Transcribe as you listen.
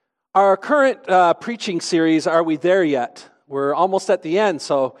Our current preaching series, Are We There Yet? We're almost at the end,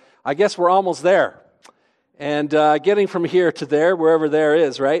 so I guess we're almost there. And getting from here to there, wherever there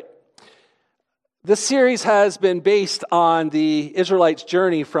is, right? This series has been based on the Israelites'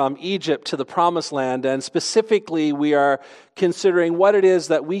 journey from Egypt to the Promised Land, and specifically we are considering what it is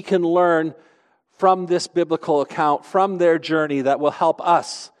that we can learn from this biblical account, from their journey, that will help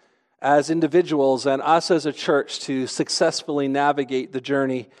us as individuals and us as a church to successfully navigate the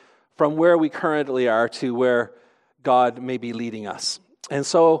journey from where we currently are to where God may be leading us. And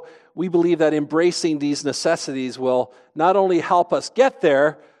so we believe that embracing these necessities will not only help us get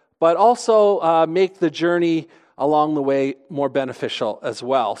there, but also make the journey along the way more beneficial as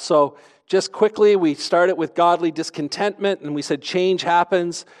well. So just quickly, we started with godly discontentment, and we said change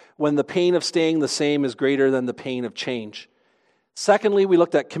happens when the pain of staying the same is greater than the pain of change. Secondly, we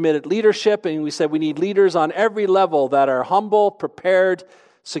looked at committed leadership, and we said we need leaders on every level that are humble, prepared,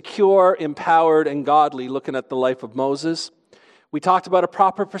 secure, empowered, and godly, looking at the life of Moses. We talked about a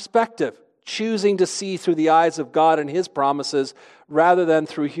proper perspective, choosing to see through the eyes of God and His promises rather than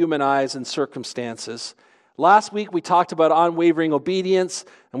through human eyes and circumstances. Last week, we talked about unwavering obedience,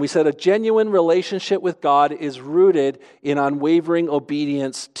 and we said a genuine relationship with God is rooted in unwavering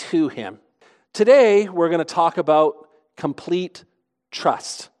obedience to Him. Today, we're going to talk about complete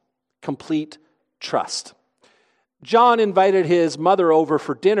trust. Complete trust. John invited his mother over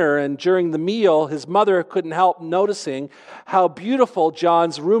for dinner, and during the meal, his mother couldn't help noticing how beautiful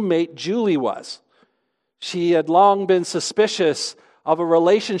John's roommate, Julie, was. She had long been suspicious of a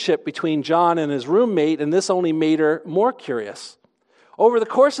relationship between John and his roommate, and this only made her more curious. Over the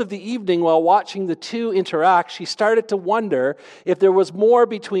course of the evening, while watching the two interact, she started to wonder if there was more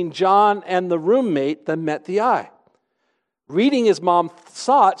between John and the roommate than met the eye. Reading his mom's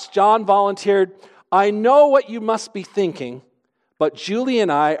thoughts, John volunteered, "I know what you must be thinking, but Julie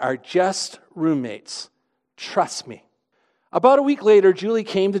and I are just roommates. Trust me." About a week later, Julie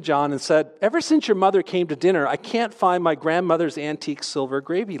came to John and said, "Ever since your mother came to dinner, I can't find my grandmother's antique silver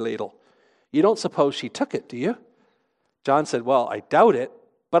gravy ladle. You don't suppose she took it, do you?" John said, "Well, I doubt it,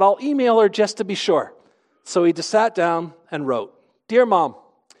 but I'll email her just to be sure." So he just sat down and wrote, "Dear Mom,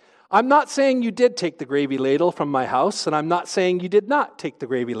 I'm not saying you did take the gravy ladle from my house, and I'm not saying you did not take the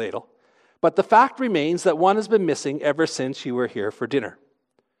gravy ladle. But the fact remains that one has been missing ever since you were here for dinner."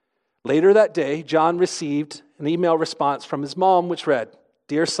 Later that day, John received an email response from his mom which read,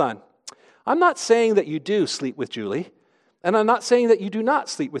 "Dear son, I'm not saying that you do sleep with Julie, and I'm not saying that you do not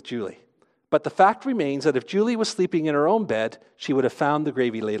sleep with Julie. But the fact remains that if Julie was sleeping in her own bed, she would have found the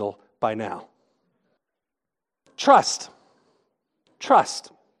gravy ladle by now." Trust.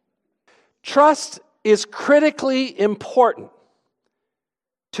 Trust. Trust is critically important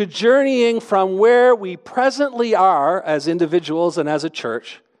to journeying from where we presently are as individuals and as a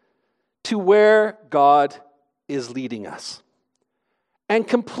church to where God is leading us. And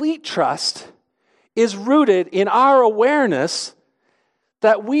complete trust is rooted in our awareness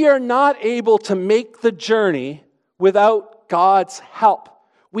that we are not able to make the journey without God's help.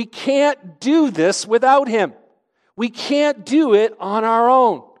 We can't do this without Him. We can't do it on our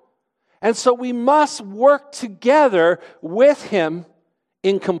own. And so we must work together with Him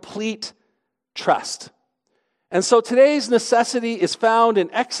in complete trust. And so today's necessity is found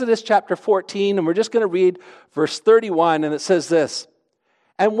in Exodus chapter 14, and we're just going to read verse 31, and it says this: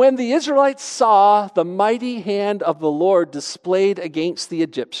 "And when the Israelites saw the mighty hand of the Lord displayed against the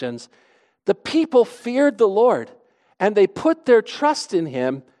Egyptians, the people feared the Lord, and they put their trust in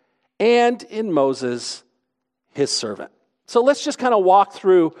Him and in Moses, His servant." So let's just kind of walk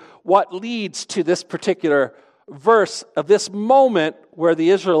through what leads to this particular verse of this moment where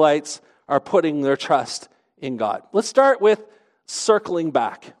the Israelites are putting their trust in God. Let's start with circling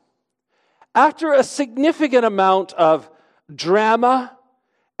back. After a significant amount of drama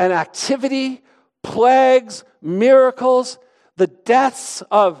and activity, plagues, miracles, the deaths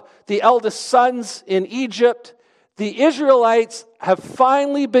of the eldest sons in Egypt, the Israelites have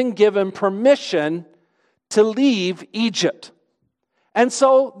finally been given permission to leave Egypt. And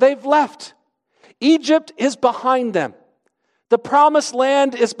so they've left. Egypt is behind them. The Promised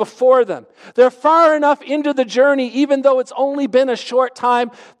Land is before them. They're far enough into the journey, even though it's only been a short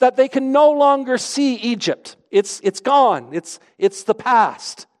time, that they can no longer see Egypt. It's gone. It's the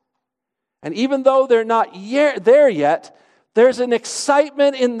past. And even though they're not there yet, there's an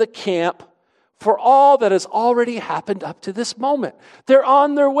excitement in the camp for all that has already happened up to this moment. They're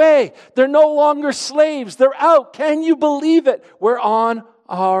on their way. They're no longer slaves. They're out. Can you believe it? We're on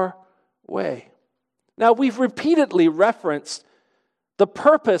our way. Now, we've repeatedly referenced the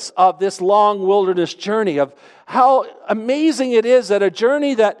purpose of this long wilderness journey, of how amazing it is that a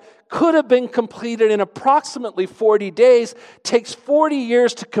journey that could have been completed in approximately 40 days takes 40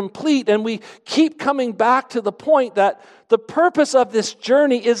 years to complete. And we keep coming back to the point that the purpose of this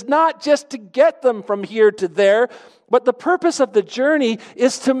journey is not just to get them from here to there, but the purpose of the journey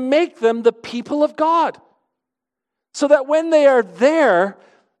is to make them the people of God. So that when they are there,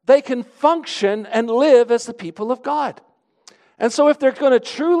 they can function and live as the people of God. And so if they're going to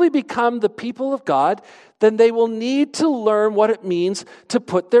truly become the people of God, then they will need to learn what it means to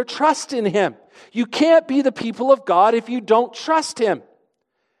put their trust in Him. You can't be the people of God if you don't trust Him.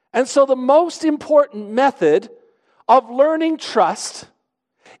 And so the most important method of learning trust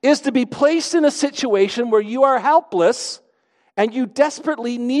is to be placed in a situation where you are helpless and you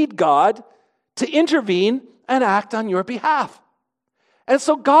desperately need God to intervene and act on your behalf. And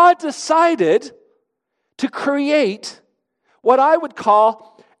so God decided to create what I would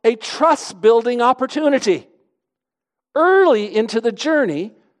call a trust-building opportunity early into the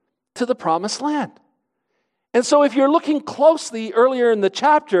journey to the promised land. And so if you're looking closely earlier in the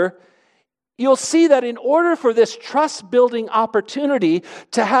chapter, you'll see that in order for this trust-building opportunity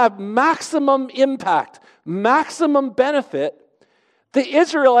to have maximum impact, maximum benefit, the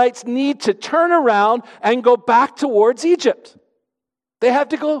Israelites need to turn around and go back towards Egypt. They have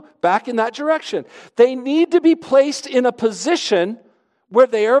to go back in that direction. They need to be placed in a position where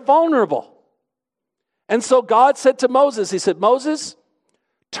they are vulnerable. And so God said to Moses, He said, Moses,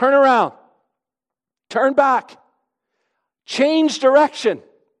 turn around, turn back, change direction.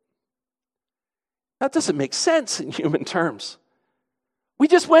 That doesn't make sense in human terms. We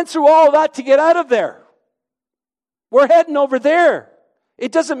just went through all of that to get out of there. We're heading over there.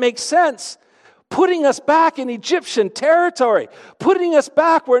 It doesn't make sense. Putting us back in Egyptian territory, putting us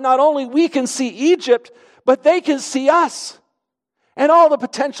back where not only we can see Egypt, but they can see us and all the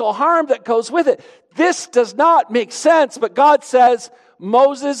potential harm that goes with it. This does not make sense, but God says,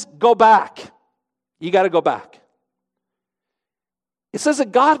 Moses, go back. You got to go back. It says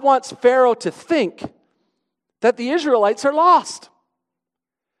that God wants Pharaoh to think that the Israelites are lost,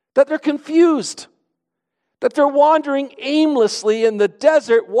 that they're confused, that they're wandering aimlessly in the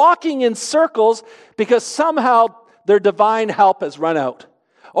desert, walking in circles because somehow their divine help has run out.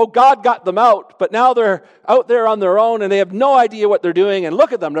 Oh, God got them out, but now they're out there on their own and they have no idea what they're doing. And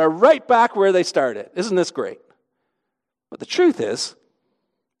look at them, they're right back where they started. Isn't this great? But the truth is,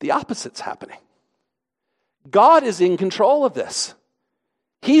 the opposite's happening. God is in control of this.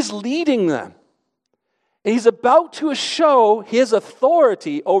 He's leading them. And He's about to show His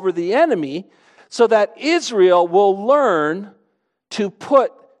authority over the enemy so that Israel will learn to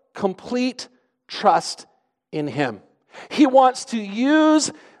put complete trust in Him. He wants to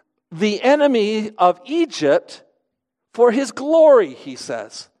use the enemy of Egypt for His glory, He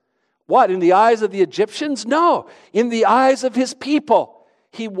says. What, in the eyes of the Egyptians? No, in the eyes of His people.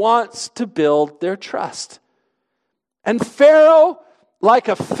 He wants to build their trust. And Pharaoh, like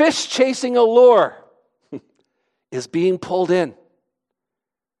a fish chasing a lure, is being pulled in.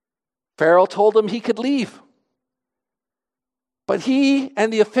 Pharaoh told him he could leave. But he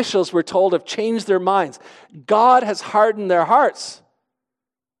and the officials, we're told, have changed their minds. God has hardened their hearts.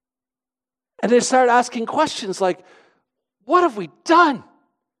 And they start asking questions like, what have we done?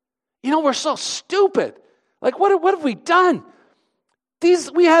 We're so stupid. Like, what have we done?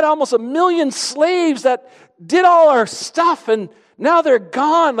 We had almost 1 million slaves that did all our stuff, and now they're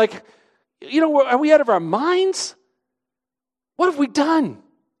gone. Like, are we out of our minds? What have we done?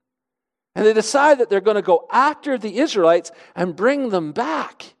 And they decide that they're going to go after the Israelites and bring them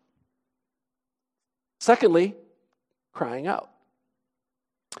back. Secondly, crying out.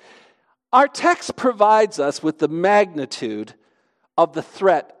 Our text provides us with the magnitude of the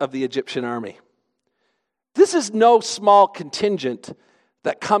threat of the Egyptian army. This is no small contingent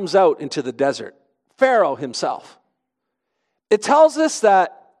that comes out into the desert. Pharaoh himself. It tells us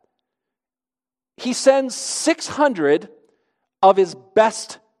that he sends 600 of his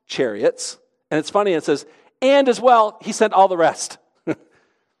best chariots. And it's funny, it says, and as well, he sent all the rest. I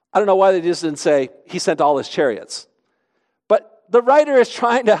don't know why they just didn't say he sent all his chariots. But the writer is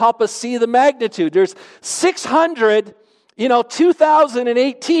trying to help us see the magnitude. There's 600,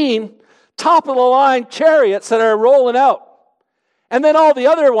 2018 top-of-the-line chariots that are rolling out. And then all the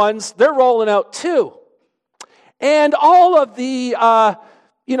other ones, they're rolling out too. And all of the,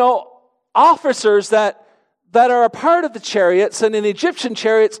 officers that are a part of the chariots, and in Egyptian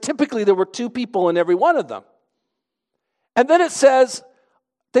chariots, typically there were 2 people in every one of them. And then it says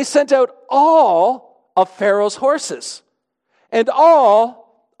they sent out all of Pharaoh's horses and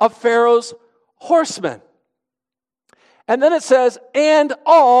all of Pharaoh's horsemen. And then it says, and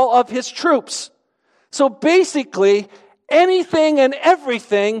all of his troops. So basically, anything and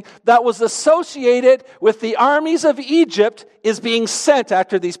everything that was associated with the armies of Egypt is being sent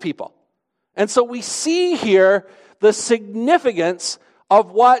after these people. And so we see here the significance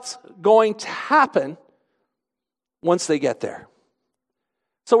of what's going to happen once they get there.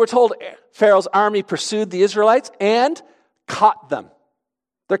 So we're told Pharaoh's army pursued the Israelites and caught them.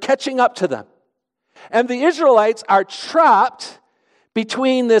 They're catching up to them. And the Israelites are trapped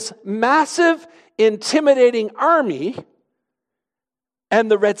between this massive, intimidating army and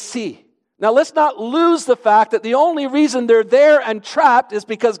the Red Sea. Now, let's not lose the fact that the only reason they're there and trapped is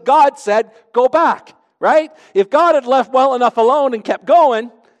because God said, go back, right? If God had left well enough alone and kept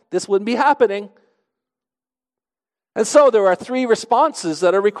going, this wouldn't be happening. And so there are three responses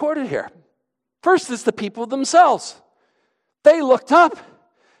that are recorded here. First is the people themselves. They looked up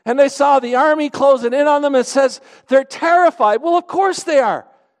and they saw the army closing in on them. It says they're terrified. Well, of course they are.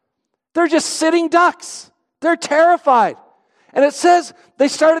 They're just sitting ducks. They're terrified. And it says they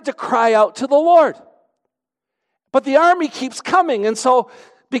started to cry out to the Lord. But the army keeps coming. And so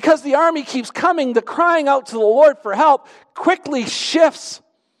because the army keeps coming, the crying out to the Lord for help quickly shifts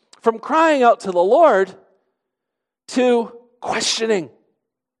from crying out to the Lord to questioning.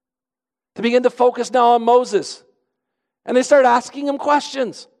 To begin to focus now on Moses. And they start asking him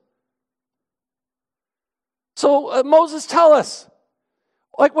questions. So Moses, tell us,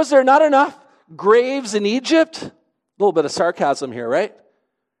 was there not enough graves in Egypt? A little bit of sarcasm here, right?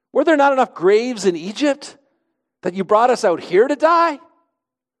 Were there not enough graves in Egypt that you brought us out here to die?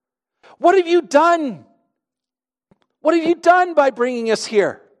 What have you done? What have you done by bringing us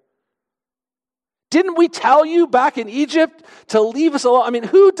here? Didn't we tell you back in Egypt to leave us alone? I mean,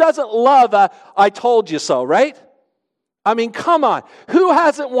 who doesn't love a I told you so, right? I mean, come on. Who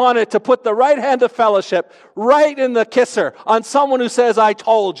hasn't wanted to put the right hand of fellowship right in the kisser on someone who says, I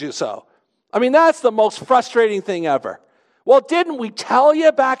told you so? I mean, that's the most frustrating thing ever. Well, didn't we tell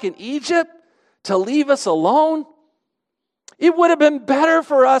you back in Egypt to leave us alone? It would have been better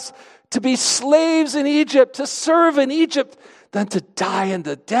for us to be slaves in Egypt, to serve in Egypt, than to die in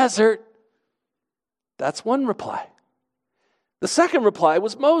the desert. That's one reply. The second reply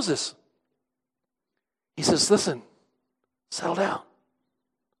was Moses. He says, listen, settle down.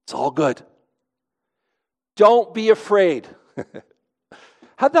 It's all good. Don't be afraid.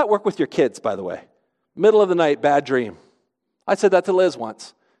 How'd that work with your kids, by the way? Middle of the night, bad dream. I said that to Liz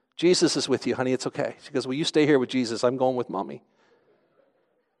once. Jesus is with you, honey, it's okay. She goes, well, you stay here with Jesus. I'm going with mommy.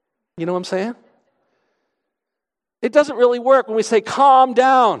 You know what I'm saying? It doesn't really work when we say, calm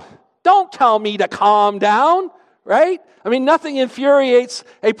down. Don't tell me to calm down, right? I mean, nothing infuriates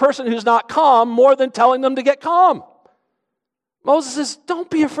a person who's not calm more than telling them to get calm. Moses says, don't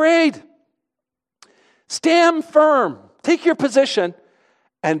be afraid. Stand firm. Take your position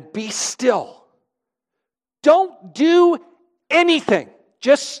and be still. Don't do anything.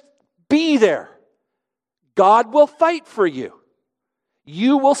 Just be there. God will fight for you.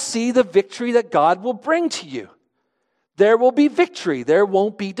 You will see the victory that God will bring to you. There will be victory. There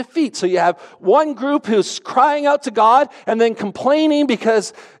won't be defeat. So you have one group who's crying out to God and then complaining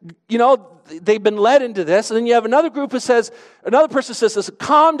because, they've been led into this. And then you have another group who says, another person says, listen,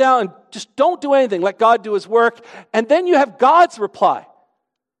 calm down and just don't do anything. Let God do his work. And then you have God's reply.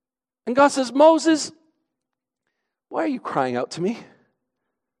 And God says, Moses, why are you crying out to me?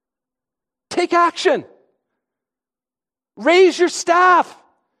 Take action. Raise your staff.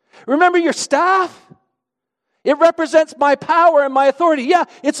 Remember your staff? It represents my power and my authority. Yeah,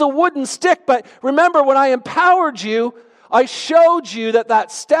 it's a wooden stick, but remember when I empowered you, I showed you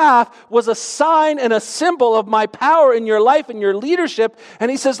that staff was a sign and a symbol of my power in your life and your leadership.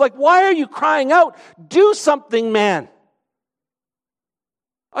 And he says, why are you crying out? Do something, man.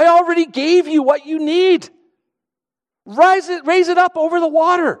 I already gave you what you need. Raise it up over the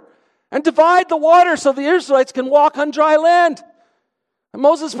water and divide the water so the Israelites can walk on dry land. And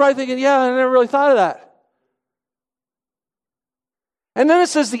Moses is probably thinking, yeah, I never really thought of that. And then it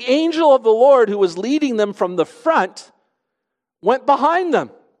says the angel of the Lord who was leading them from the front went behind them,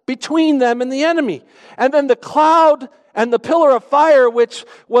 between them and the enemy. And then the cloud and the pillar of fire, which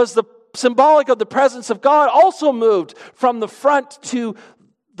was the symbolic of the presence of God, also moved from the front to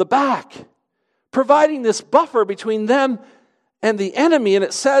the back, providing this buffer between them and the enemy. And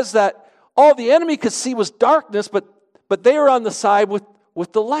it says that all the enemy could see was darkness, but they were on the side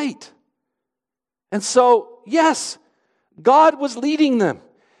with the light. And so, yes, God was leading them.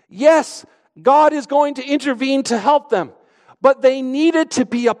 Yes, God is going to intervene to help them. But they needed to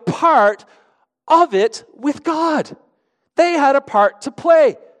be a part of it with God. They had a part to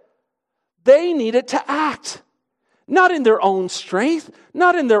play. They needed to act. Not in their own strength,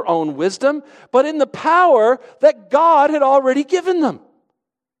 not in their own wisdom, but in the power that God had already given them.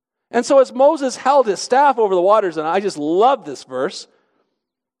 And so as Moses held his staff over the waters, and I just love this verse,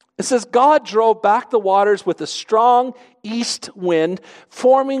 it says, God drove back the waters with a strong east wind,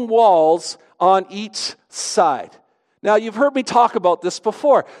 forming walls on each side. Now, you've heard me talk about this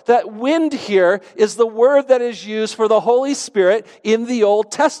before. That wind here is the word that is used for the Holy Spirit in the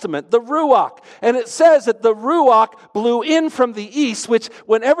Old Testament, the Ruach. And it says that the Ruach blew in from the east, which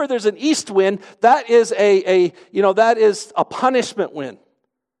whenever there's an east wind, that is a punishment wind.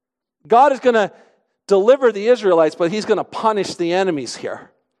 God is going to deliver the Israelites, but he's going to punish the enemies here.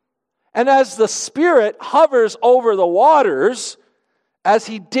 And as the Spirit hovers over the waters, as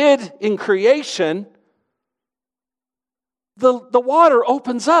he did in creation, the water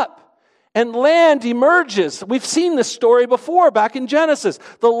opens up and land emerges. We've seen this story before back in Genesis.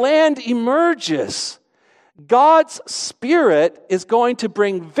 The land emerges. God's Spirit is going to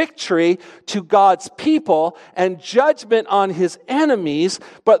bring victory to God's people and judgment on his enemies,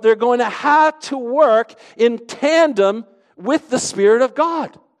 but they're going to have to work in tandem with the Spirit of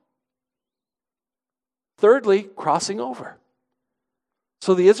God. Thirdly, crossing over.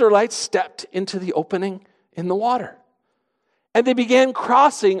 So the Israelites stepped into the opening in the water. And they began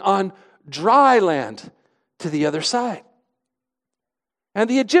crossing on dry land to the other side. And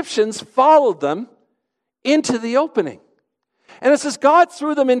the Egyptians followed them into the opening. And it says God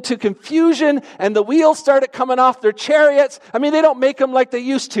threw them into confusion, and the wheels started coming off their chariots. I mean, they don't make them like they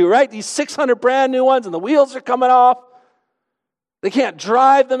used to, right? These 600 brand new ones, and the wheels are coming off. They can't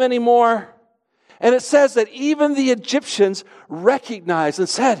drive them anymore. And it says that even the Egyptians recognized and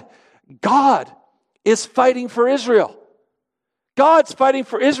said, God is fighting for Israel. God's fighting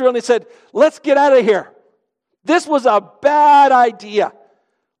for Israel, and he said, let's get out of here. This was a bad idea.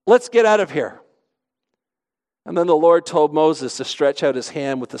 Let's get out of here. And then the Lord told Moses to stretch out his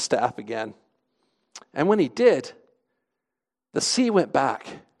hand with the staff again. And when he did, the sea went back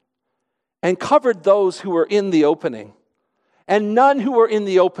and covered those who were in the opening, and none who were in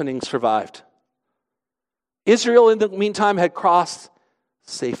the opening survived. Israel, in the meantime, had crossed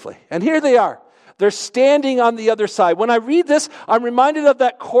safely. And here they are. They're standing on the other side. When I read this, I'm reminded of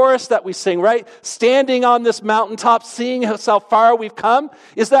that chorus that we sing, right? Standing on this mountaintop, seeing how far we've come,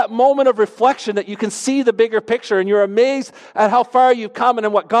 is that moment of reflection that you can see the bigger picture and you're amazed at how far you've come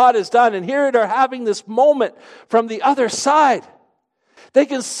and what God has done. And here they're having this moment from the other side. They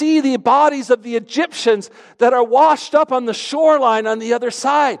can see the bodies of the Egyptians that are washed up on the shoreline on the other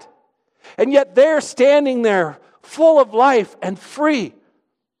side. And yet they're standing there full of life and free.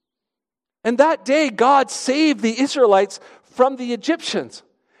 And that day, God saved the Israelites from the Egyptians.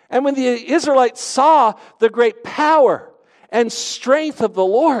 And when the Israelites saw the great power and strength of the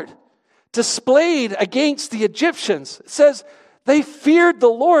Lord displayed against the Egyptians, it says they feared the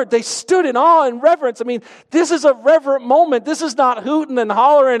Lord. They stood in awe and reverence. I mean, this is a reverent moment. This is not hooting and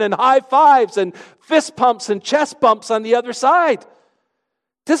hollering and high fives and fist pumps and chest bumps on the other side.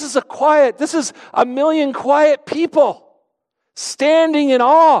 This is a million quiet people. Standing in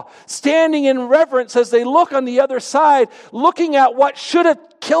awe, standing in reverence as they look on the other side, looking at what should have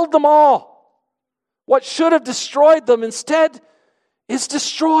killed them all. What should have destroyed them instead is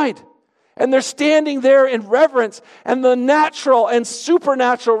destroyed. And they're standing there in reverence. And the natural and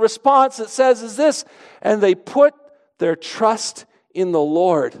supernatural response it says is this, and they put their trust in the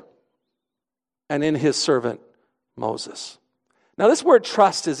Lord and in his servant Moses. Now this word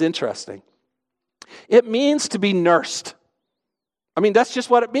trust is interesting. It means to be nursed. I mean, that's just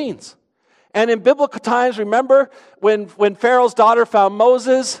what it means. And in biblical times, remember when Pharaoh's daughter found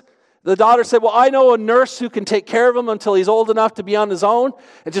Moses, the daughter said, well, I know a nurse who can take care of him until he's old enough to be on his own.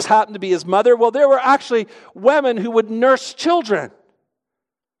 It just happened to be his mother. Well, there were actually women who would nurse children.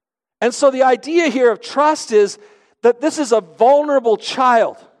 And so the idea here of trust is that this is a vulnerable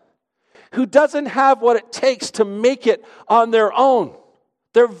child who doesn't have what it takes to make it on their own.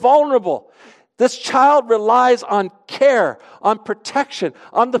 They're vulnerable. This child relies on care, on protection,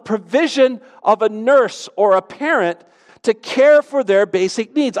 on the provision of a nurse or a parent to care for their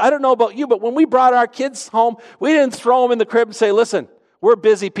basic needs. I don't know about you, but when we brought our kids home, we didn't throw them in the crib and say, listen, we're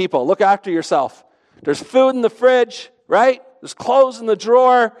busy people. Look after yourself. There's food in the fridge, right? There's clothes in the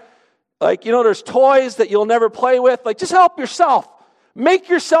drawer. There's toys that you'll never play with. Just help yourself. Make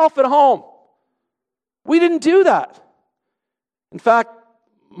yourself at home. We didn't do that. In fact,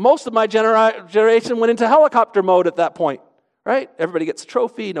 most of my generation went into helicopter mode at that point, right? Everybody gets a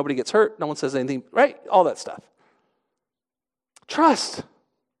trophy, nobody gets hurt, no one says anything, right? All that stuff. Trust.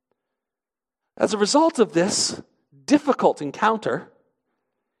 As a result of this difficult encounter,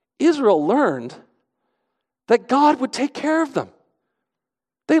 Israel learned that God would take care of them.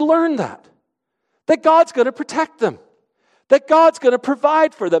 They learn that God's going to protect them, that God's going to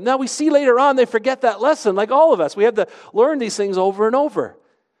provide for them. Now we see later on they forget that lesson, like all of us. We have to learn these things over and over.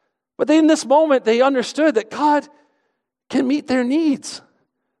 But in this moment, they understood that God can meet their needs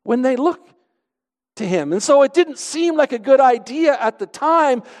when they look to Him. And so it didn't seem like a good idea at the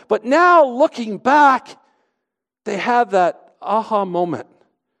time, but now looking back, they have that aha moment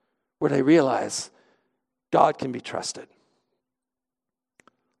where they realize God can be trusted.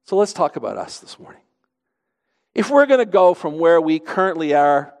 So let's talk about us this morning. If we're going to go from where we currently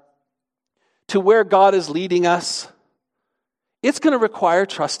are to where God is leading us, it's going to require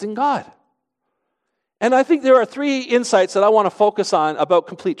trusting God. And I think there are 3 insights that I want to focus on about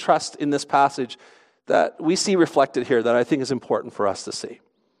complete trust in this passage that we see reflected here that I think is important for us to see.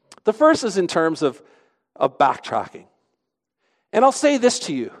 The first is in terms of backtracking. And I'll say this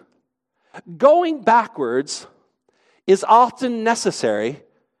to you. Going backwards is often necessary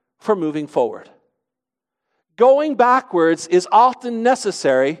for moving forward. Going backwards is often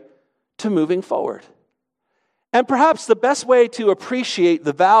necessary to moving forward. And perhaps the best way to appreciate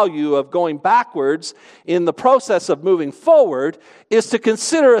the value of going backwards in the process of moving forward is to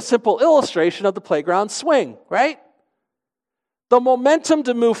consider a simple illustration of the playground swing, right? The momentum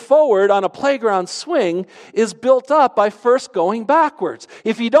to move forward on a playground swing is built up by first going backwards.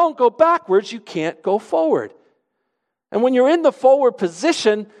 If you don't go backwards, you can't go forward. And when you're in the forward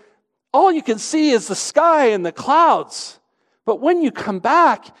position, all you can see is the sky and the clouds. But when you come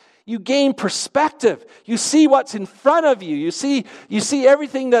back, you gain perspective. You see what's in front of you. You see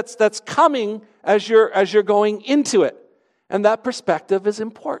everything that's coming as you're going into it. And that perspective is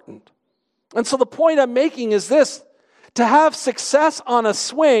important. And so the point I'm making is this. To have success on a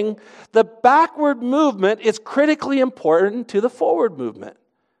swing, the backward movement is critically important to the forward movement.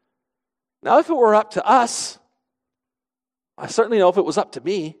 Now, if it were up to us, I certainly know if it was up to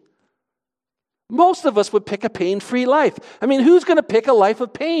me, most of us would pick a pain-free life. I mean, who's going to pick a life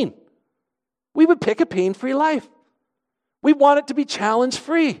of pain? We would pick a pain-free life. We want it to be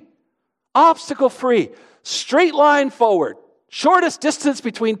challenge-free, obstacle-free, straight line forward, shortest distance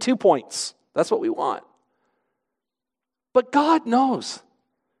between 2 points. That's what we want. But God knows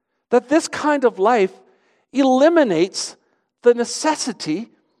that this kind of life eliminates the necessity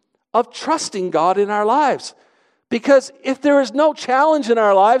of trusting God in our lives. Because if there is no challenge in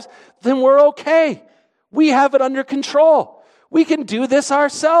our lives, then we're okay. We have it under control. We can do this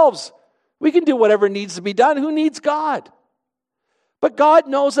ourselves. We can do whatever needs to be done. Who needs God? But God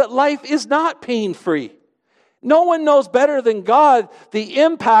knows that life is not pain-free. No one knows better than God the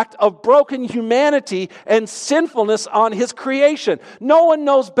impact of broken humanity and sinfulness on His creation. No one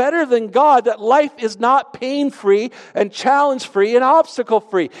knows better than God that life is not pain-free and challenge-free and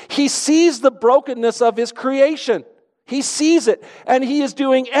obstacle-free. He sees the brokenness of His creation. He sees it, and He is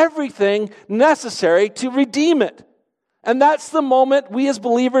doing everything necessary to redeem it. And that's the moment we as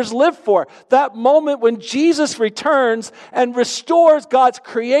believers live for. That moment when Jesus returns and restores God's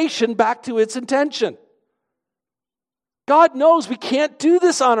creation back to its intention. God knows we can't do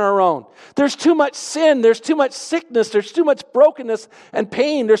this on our own. There's too much sin. There's too much sickness. There's too much brokenness and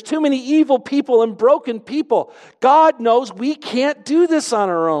pain. There's too many evil people and broken people. God knows we can't do this on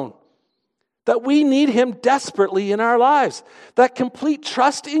our own. That we need Him desperately in our lives. That complete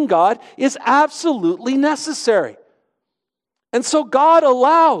trust in God is absolutely necessary. And so God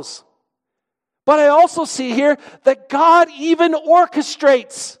allows. But I also see here that God even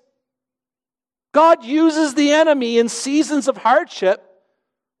orchestrates. God uses the enemy in seasons of hardship,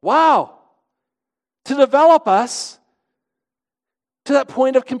 to develop us to that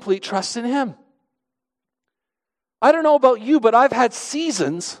point of complete trust in Him. I don't know about you, but I've had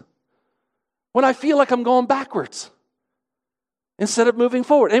seasons when I feel like I'm going backwards instead of moving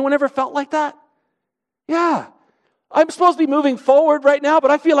forward. Anyone ever felt like that? Yeah. I'm supposed to be moving forward right now, but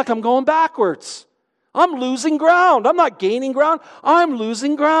I feel like I'm going backwards. I'm losing ground. I'm not gaining ground. I'm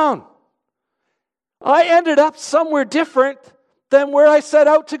losing ground. I ended up somewhere different than where I set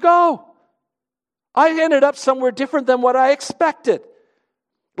out to go. I ended up somewhere different than what I expected.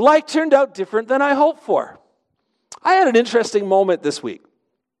 Life turned out different than I hoped for. I had an interesting moment this week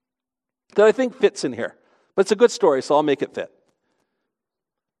that I think fits in here. But it's a good story, so I'll make it fit.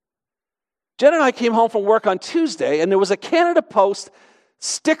 Jen and I came home from work on Tuesday, and there was a Canada Post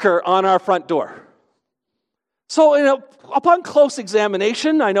sticker on our front door. So, upon close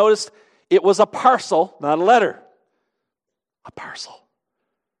examination, I noticed it was a parcel, not a letter. A parcel.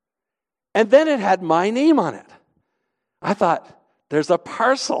 And then it had my name on it. I thought, there's a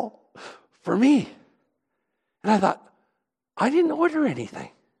parcel for me. And I thought, I didn't order anything.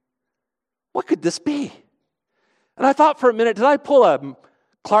 What could this be? And I thought for a minute, did I pull a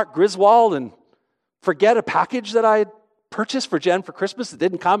Clark Griswold and forget a package that I had purchased for Jen for Christmas that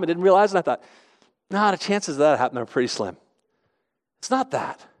didn't come and didn't realize? And I thought, the chances of that happening are pretty slim. It's not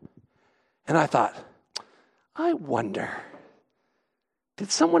that. And I thought, I wonder, did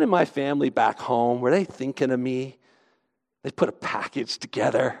someone in my family back home, were they thinking of me? They put a package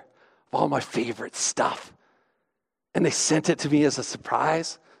together of all my favorite stuff, and they sent it to me as a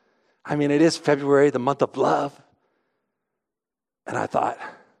surprise. I mean, it is February, the month of love. And I thought,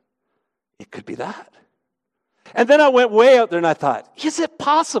 it could be that. And then I went way out there and I thought, is it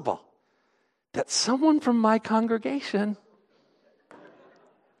possible that someone from my congregation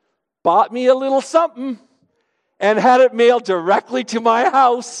bought me a little something and had it mailed directly to my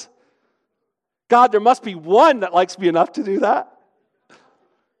house? God, there must be one that likes me enough to do that.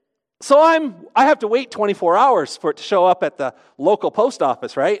 So I have to wait 24 hours for it to show up at the local post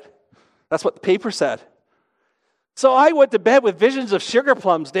office, right? That's what the paper said. So I went to bed with visions of sugar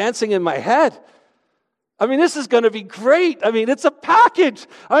plums dancing in my head. I mean, this is going to be great. I mean, it's a package.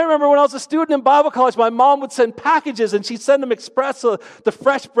 I remember when I was a student in Bible college, my mom would send packages, and she'd send them express so the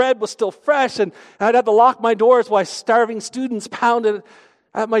fresh bread was still fresh, and I'd have to lock my doors while starving students pounded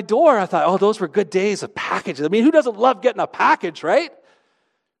at my door. I thought, those were good days of packages. I mean, who doesn't love getting a package, right?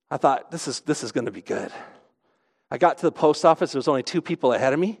 I thought, this is going to be good. I got to the post office. There was only 2 people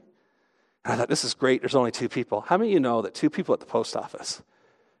ahead of me. And I thought, this is great. There's only 2 people. How many of you know that 2 people at the post office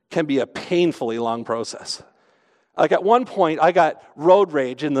can be a painfully long process? Like at one point, I got road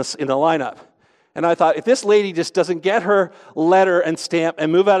rage in the lineup. And I thought, if this lady just doesn't get her letter and stamp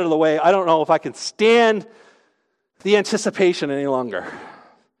and move out of the way, I don't know if I can stand the anticipation any longer.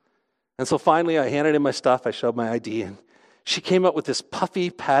 And so finally, I handed in my stuff. I showed my ID. And she came up with this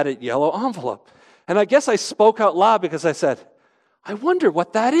puffy, padded yellow envelope. And I guess I spoke out loud because I said, I wonder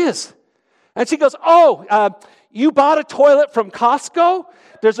what that is. And she goes, you bought a toilet from Costco?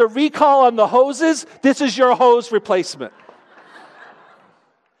 There's a recall on the hoses. This is your hose replacement.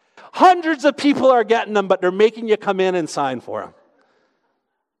 Hundreds of people are getting them, but they're making you come in and sign for them.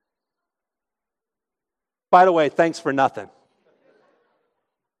 By the way, thanks for nothing.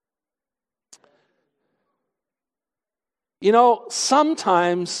 You know,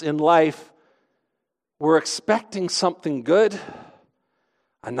 sometimes in life, we're expecting something good,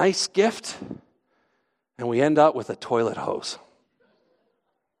 a nice gift, and we end up with a toilet hose.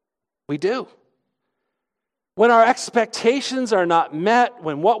 We do. When our expectations are not met,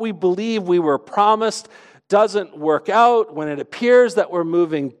 when what we believe we were promised doesn't work out, when it appears that we're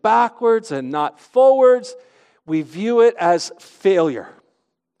moving backwards and not forwards, we view it as failure.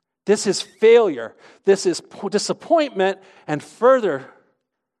 This is failure. This is disappointment, and further,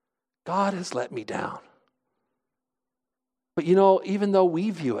 God has let me down. But you know, even though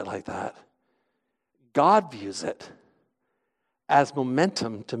we view it like that, God views it as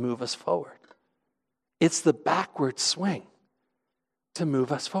momentum to move us forward. It's the backward swing to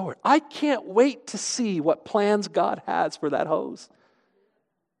move us forward. I can't wait to see what plans God has for that hose.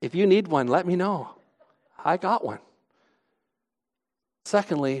 If you need one, let me know. I got one.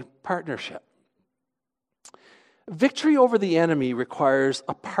 Secondly, partnership. Victory over the enemy requires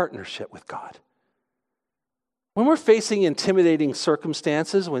a partnership with God. When we're facing intimidating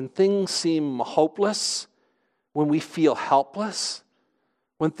circumstances, when things seem hopeless, when we feel helpless,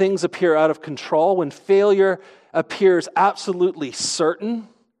 when things appear out of control, when failure appears absolutely certain,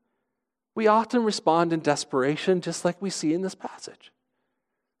 we often respond in desperation, just like we see in this passage.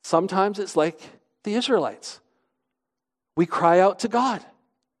 Sometimes it's like the Israelites. We cry out to God.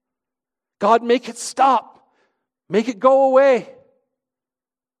 God, make it stop. Make it go away.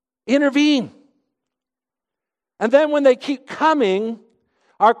 Intervene. And then when they keep coming,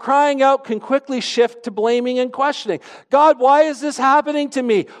 our crying out can quickly shift to blaming and questioning. God, why is this happening to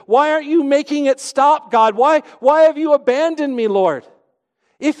me? Why aren't you making it stop, God? Why have you abandoned me, Lord?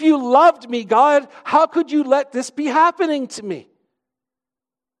 If you loved me, God, how could you let this be happening to me?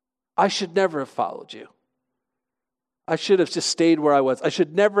 I should never have followed you. I should have just stayed where I was. I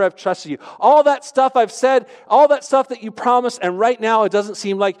should never have trusted you. All that stuff I've said, all that stuff that you promised, and right now it doesn't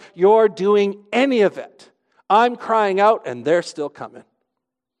seem like you're doing any of it. I'm crying out, and they're still coming.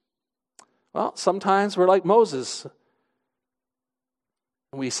 Well, sometimes we're like Moses.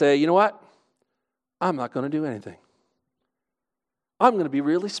 We say, you know what? I'm not going to do anything. I'm going to be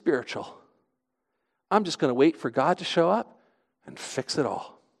really spiritual. I'm just going to wait for God to show up and fix it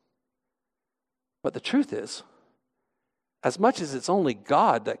all. But the truth is, as much as it's only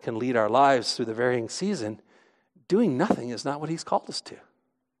God that can lead our lives through the varying season, doing nothing is not what he's called us to.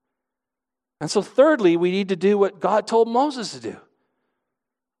 And so thirdly, we need to do what God told Moses to do.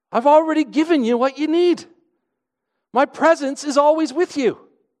 I've already given you what you need. My presence is always with you.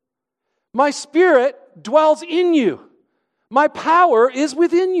 My Spirit dwells in you. My power is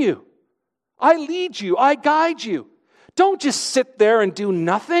within you. I lead you. I guide you. Don't just sit there and do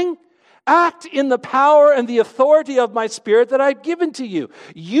nothing. Act in the power and the authority of my Spirit that I've given to you.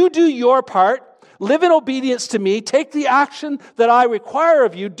 You do your part. Live in obedience to me. Take the action that I require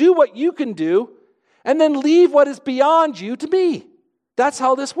of you. Do what you can do. And then leave what is beyond you to me. That's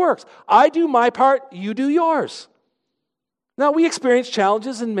how this works. I do my part. You do yours. Now, we experience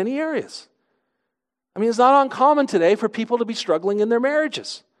challenges in many areas. I mean, it's not uncommon today for people to be struggling in their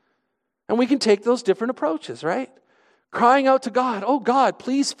marriages. And we can take those different approaches, right? Crying out to God, oh God,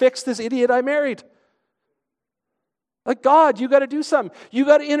 please fix this idiot I married. Like, God, you got to do something. You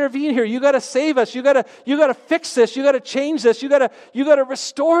got to intervene here. You got to save us. You got to fix this. You got to change this. You got to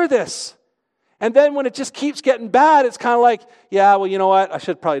restore this. And then when it just keeps getting bad, it's kind of like, yeah, well, you know what? I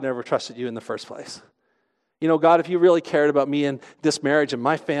should probably never trusted you in the first place. You know, God, if you really cared about me and this marriage and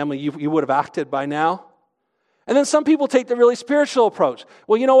my family, you would have acted by now. And then some people take the really spiritual approach.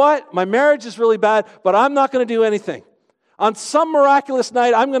 Well, you know what? My marriage is really bad, but I'm not going to do anything. On some miraculous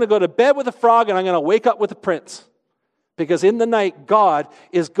night, I'm going to go to bed with a frog and I'm going to wake up with a prince. Because in the night, God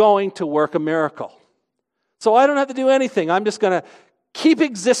is going to work a miracle. So I don't have to do anything. I'm just going to keep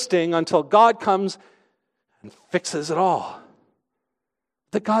existing until God comes and fixes it all.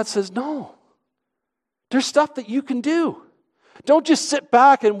 But God says, no. There's stuff that you can do. Don't just sit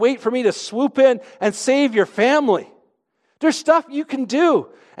back and wait for me to swoop in and save your family. There's stuff you can do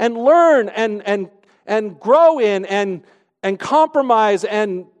and learn and grow in and compromise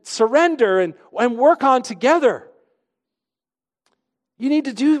and surrender and work on together. You need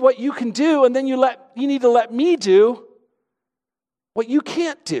to do what you can do, and then you need to let me do what you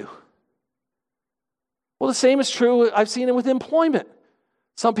can't do. Well, the same is true. I've seen it with employment.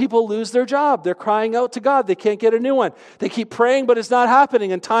 Some people lose their job. They're crying out to God. They can't get a new one. They keep praying, but it's not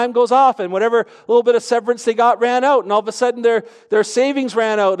happening, and time goes off, and whatever little bit of severance they got ran out, and all of a sudden their savings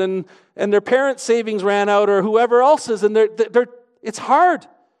ran out, and their parents' savings ran out, or whoever else's, and it's hard.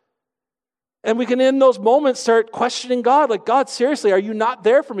 And we can, in those moments, start questioning God, like, God, seriously, are you not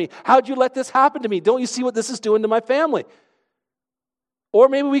there for me? How'd you let this happen to me? Don't you see what this is doing to my family? Or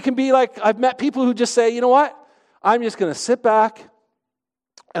maybe we can be like, I've met people who just say, you know what? I'm just going to sit back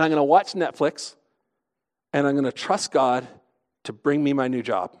and I'm going to watch Netflix and I'm going to trust God to bring me my new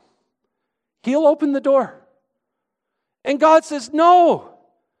job. He'll open the door. And God says, no.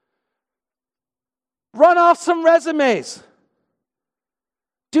 Run off some resumes.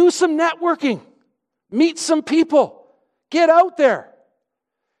 Do some networking. Meet some people. Get out there.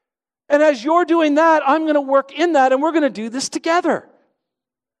 And as you're doing that, I'm going to work in that and we're going to do this together.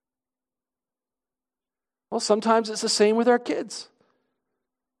 Well, sometimes it's the same with our kids.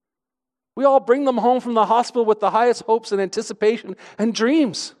 We all bring them home from the hospital with the highest hopes and anticipation and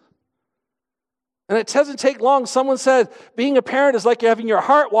dreams. And it doesn't take long. Someone said, being a parent is like having your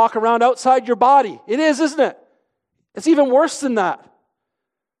heart walk around outside your body. It is, isn't it? It's even worse than that.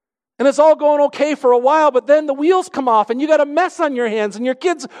 And it's all going okay for a while, but then the wheels come off and you got a mess on your hands and your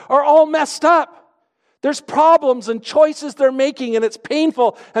kids are all messed up. There's problems and choices they're making and it's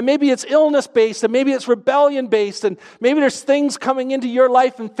painful, and maybe it's illness-based and maybe it's rebellion-based, and maybe there's things coming into your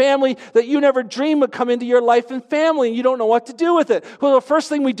life and family that you never dreamed would come into your life and family, and you don't know what to do with it. Well, the first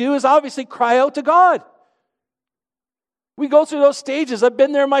thing we do is obviously cry out to God. We go through those stages. I've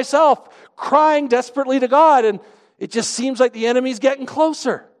been there myself, crying desperately to God, and it just seems like the enemy's getting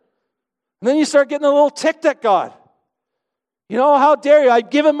closer. And then you start getting a little ticked at God. You know, how dare you?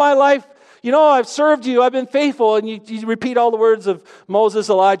 I've given my life. You know, I've served you. I've been faithful. And you repeat all the words of Moses,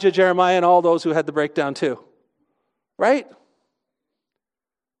 Elijah, Jeremiah, and all those who had the breakdown too. Right?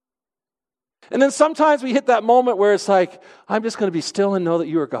 And then sometimes we hit that moment where it's like, I'm just going to be still and know that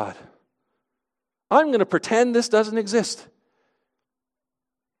you are God. I'm going to pretend this doesn't exist.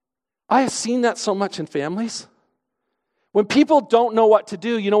 I have seen that so much in families. When people don't know what to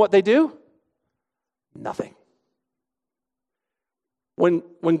do, you know what they do? Nothing.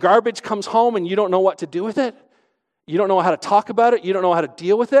 When garbage comes home and you don't know what to do with it, you don't know how to talk about it, you don't know how to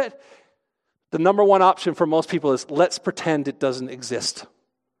deal with it, the number one option for most people is, let's pretend it doesn't exist.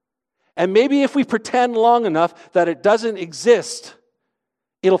 And maybe if we pretend long enough that it doesn't exist,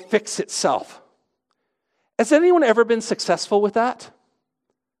 it'll fix itself. Has anyone ever been successful with that?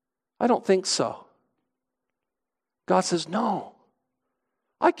 I don't think so. God says, no.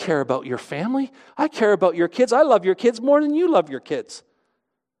 I care about your family. I care about your kids. I love your kids more than you love your kids.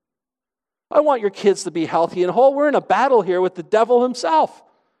 I want your kids to be healthy and whole. We're in a battle here with the devil himself.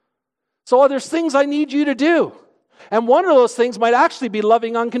 So there's things I need you to do. And one of those things might actually be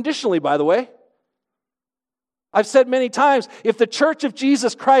loving unconditionally, by the way. I've said many times, if the Church of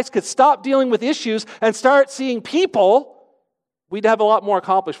Jesus Christ could stop dealing with issues and start seeing people, we'd have a lot more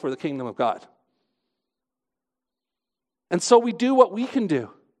accomplished for the kingdom of God. And so we do what we can do.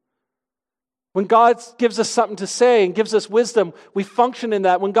 When God gives us something to say and gives us wisdom, we function in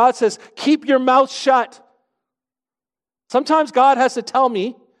that. When God says, keep your mouth shut. Sometimes God has to tell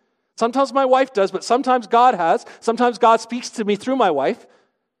me. Sometimes my wife does, but sometimes God has. Sometimes God speaks to me through my wife.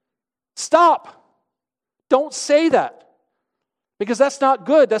 Stop. Don't say that. Because that's not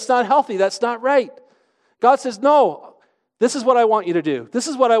good. That's not healthy. That's not right. God says, no. This is what I want you to do. This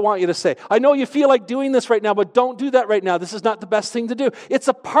is what I want you to say. I know you feel like doing this right now, but don't do that right now. This is not the best thing to do. It's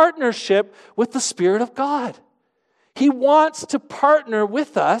a partnership with the Spirit of God. He wants to partner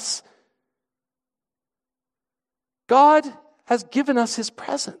with us. God has given us His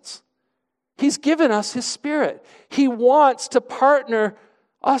presence. He's given us His Spirit. He wants to partner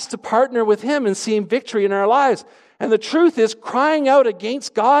us to partner with Him and seeing victory in our lives. And the truth is, crying out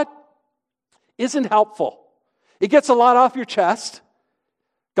against God isn't helpful. It gets a lot off your chest.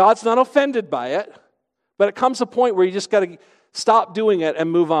 God's not offended by it. But it comes a point where you just got to stop doing it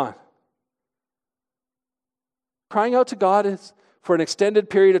and move on. Crying out to God is for an extended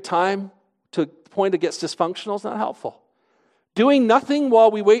period of time to the point it gets dysfunctional is not helpful. Doing nothing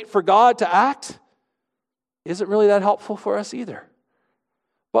while we wait for God to act isn't really that helpful for us either.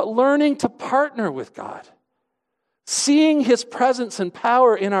 But learning to partner with God, seeing His presence and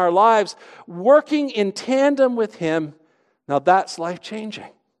power in our lives, working in tandem with Him, now that's life-changing.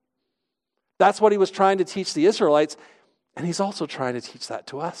 That's what He was trying to teach the Israelites, and He's also trying to teach that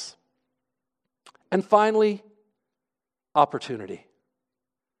to us. And finally, opportunity.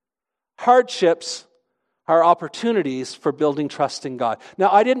 Hardships are opportunities for building trust in God. Now,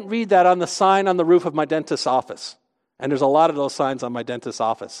 I didn't read that on the sign on the roof of my dentist's office. And there's a lot of those signs on my dentist's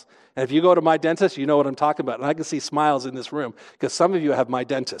office. And if you go to my dentist, you know what I'm talking about. And I can see smiles in this room because some of you have my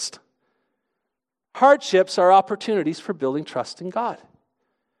dentist. Hardships are opportunities for building trust in God.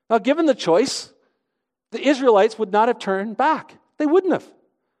 Now, given the choice, the Israelites would not have turned back. They wouldn't have.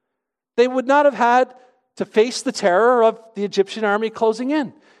 They would not have had to face the terror of the Egyptian army closing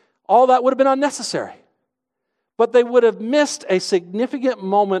in. All that would have been unnecessary. But they would have missed a significant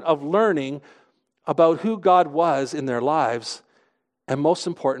moment of learning about who God was in their lives, and most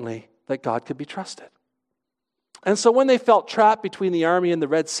importantly, that God could be trusted. And so when they felt trapped between the army and the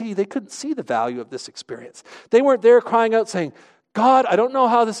Red Sea, they couldn't see the value of this experience. They weren't there crying out saying, God, I don't know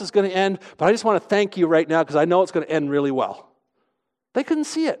how this is going to end, but I just want to thank you right now because I know it's going to end really well. They couldn't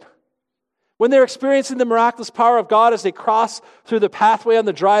see it. When they're experiencing the miraculous power of God as they cross through the pathway on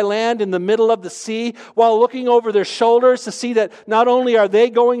the dry land in the middle of the sea, while looking over their shoulders to see that not only are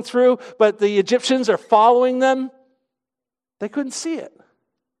they going through, but the Egyptians are following them, they couldn't see it.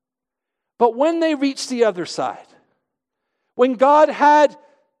 But when they reached the other side, when God had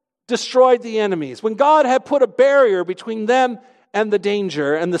destroyed the enemies, when God had put a barrier between them and the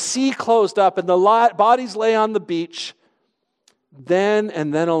danger, and the sea closed up and the bodies lay on the beach, then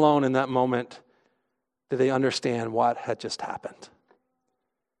and then alone in that moment did they understand what had just happened.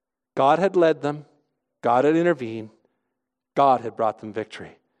 God had led them. God had intervened. God had brought them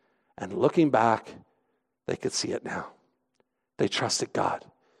victory. And looking back, they could see it now. They trusted God.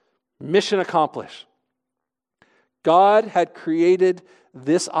 Mission accomplished. God had created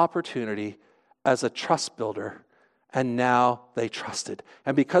this opportunity as a trust builder, and now they trusted.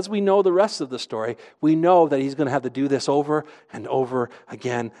 And because we know the rest of the story, we know that He's going to have to do this over and over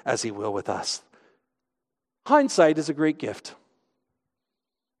again as He will with us. Hindsight is a great gift.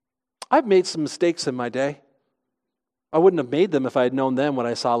 I've made some mistakes in my day. I wouldn't have made them if I had known them what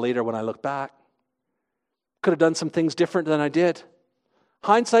I saw later when I look back. Could have done some things different than I did.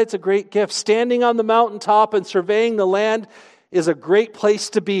 Hindsight's a great gift. Standing on the mountaintop and surveying the land is a great place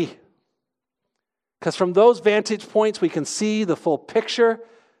to be. Because from those vantage points, we can see the full picture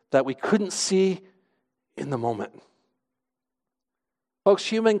that we couldn't see in the moment. Folks,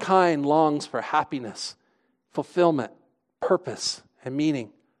 humankind longs for happiness, fulfillment, purpose, and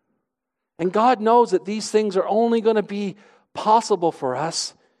meaning. And God knows that these things are only going to be possible for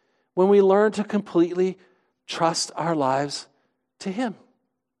us when we learn to completely trust our lives to Him.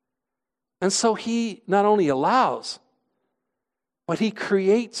 And so He not only allows, but He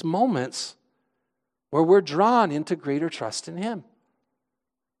creates moments where we're drawn into greater trust in Him.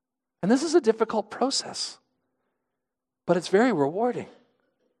 And this is a difficult process, but it's very rewarding.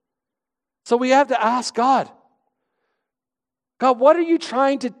 So we have to ask God, what are you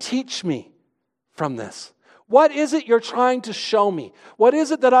trying to teach me from this? What is it you're trying to show me? What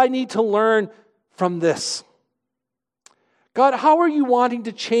is it that I need to learn from this? God, how are you wanting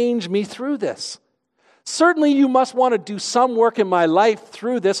to change me through this? Certainly you must want to do some work in my life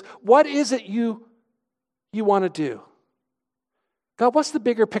through this. What is it you want to do? God, what's the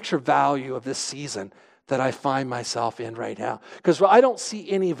bigger picture value of this season that I find myself in right now? Because I don't see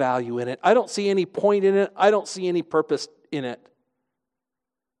any value in it. I don't see any point in it. I don't see any purpose in it.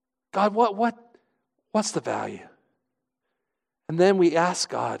 God, what's the value? And then we ask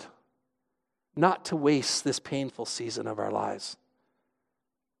God not to waste this painful season of our lives.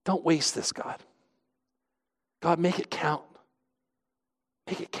 Don't waste this, God. God, make it count.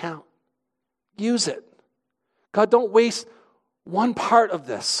 Make it count. Use it. God, don't waste one part of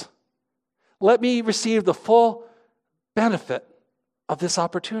this. Let me receive the full benefit of this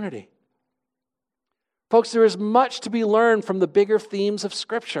opportunity. Folks, there is much to be learned from the bigger themes of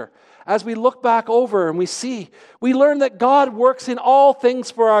Scripture. As we look back over and we learn that God works in all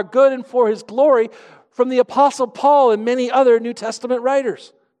things for our good and for His glory from the Apostle Paul and many other New Testament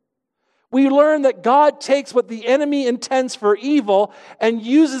writers. We learn that God takes what the enemy intends for evil and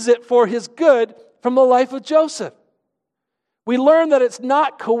uses it for His good from the life of Joseph. We learn that it's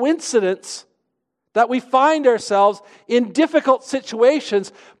not coincidence that we find ourselves in difficult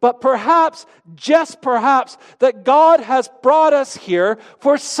situations, but perhaps, just perhaps, that God has brought us here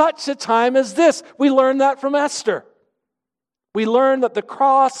for such a time as this. We learn that from Esther. We learn that the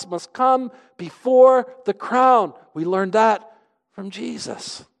cross must come before the crown. We learned that from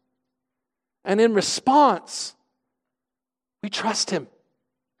Jesus. And in response, we trust Him.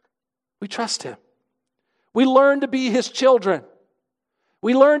 We trust Him. We learn to be His children.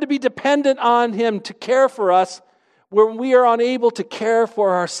 We learn to be dependent on Him to care for us when we are unable to care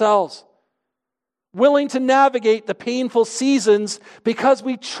for ourselves. Willing to navigate the painful seasons because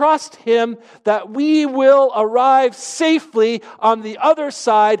we trust Him that we will arrive safely on the other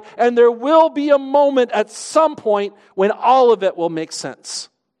side, and there will be a moment at some point when all of it will make sense.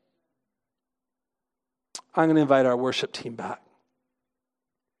 I'm going to invite our worship team back.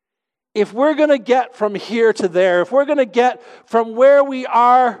 If we're going to get from here to there, if we're going to get from where we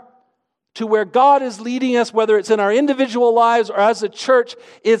are to where God is leading us, whether it's in our individual lives or as a church,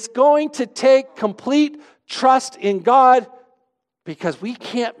 it's going to take complete trust in God because we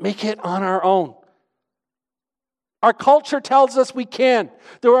can't make it on our own. Our culture tells us we can.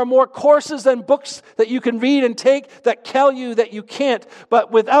 There are more courses and books that you can read and take that tell you that you can't. But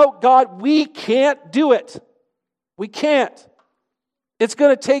without God, we can't do it. We can't. It's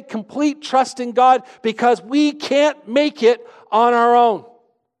going to take complete trust in God because we can't make it on our own.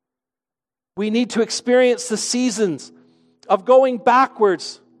 We need to experience the seasons of going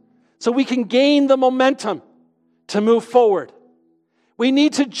backwards so we can gain the momentum to move forward. We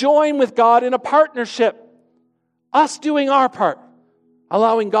need to join with God in a partnership. Us doing our part,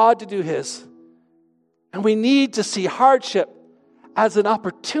 allowing God to do His. And we need to see hardship as an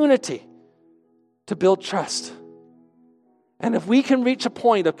opportunity to build trust. And if we can reach a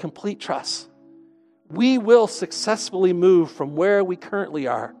point of complete trust, we will successfully move from where we currently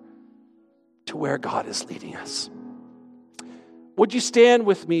are to where God is leading us. Would you stand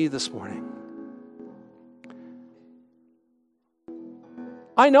with me this morning?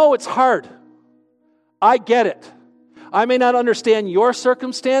 I know it's hard. I get it. I may not understand your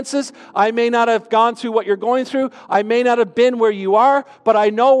circumstances. I may not have gone through what you're going through. I may not have been where you are, but I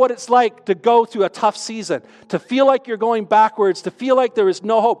know what it's like to go through a tough season, to feel like you're going backwards, to feel like there is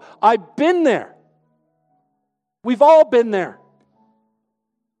no hope. I've been there. We've all been there.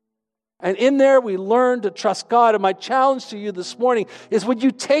 And in there, we learn to trust God. And my challenge to you this morning is, would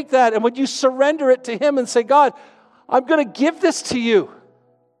you take that and would you surrender it to Him and say, God, I'm going to give this to you.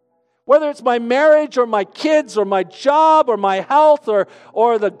 Whether it's my marriage or my kids or my job or my health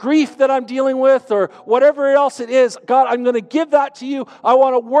or the grief that I'm dealing with or whatever else it is, God, I'm going to give that to you. I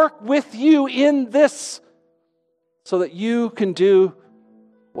want to work with you in this so that you can do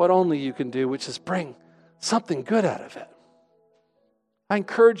what only you can do, which is bring something good out of it. I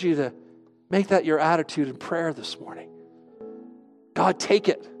encourage you to make that your attitude in prayer this morning. God, take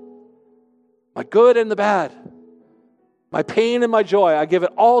it. My good and the bad. My pain and my joy, I give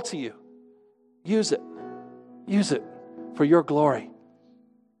it all to you. Use it. Use it for your glory.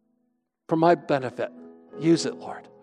 For my benefit. Use it, Lord.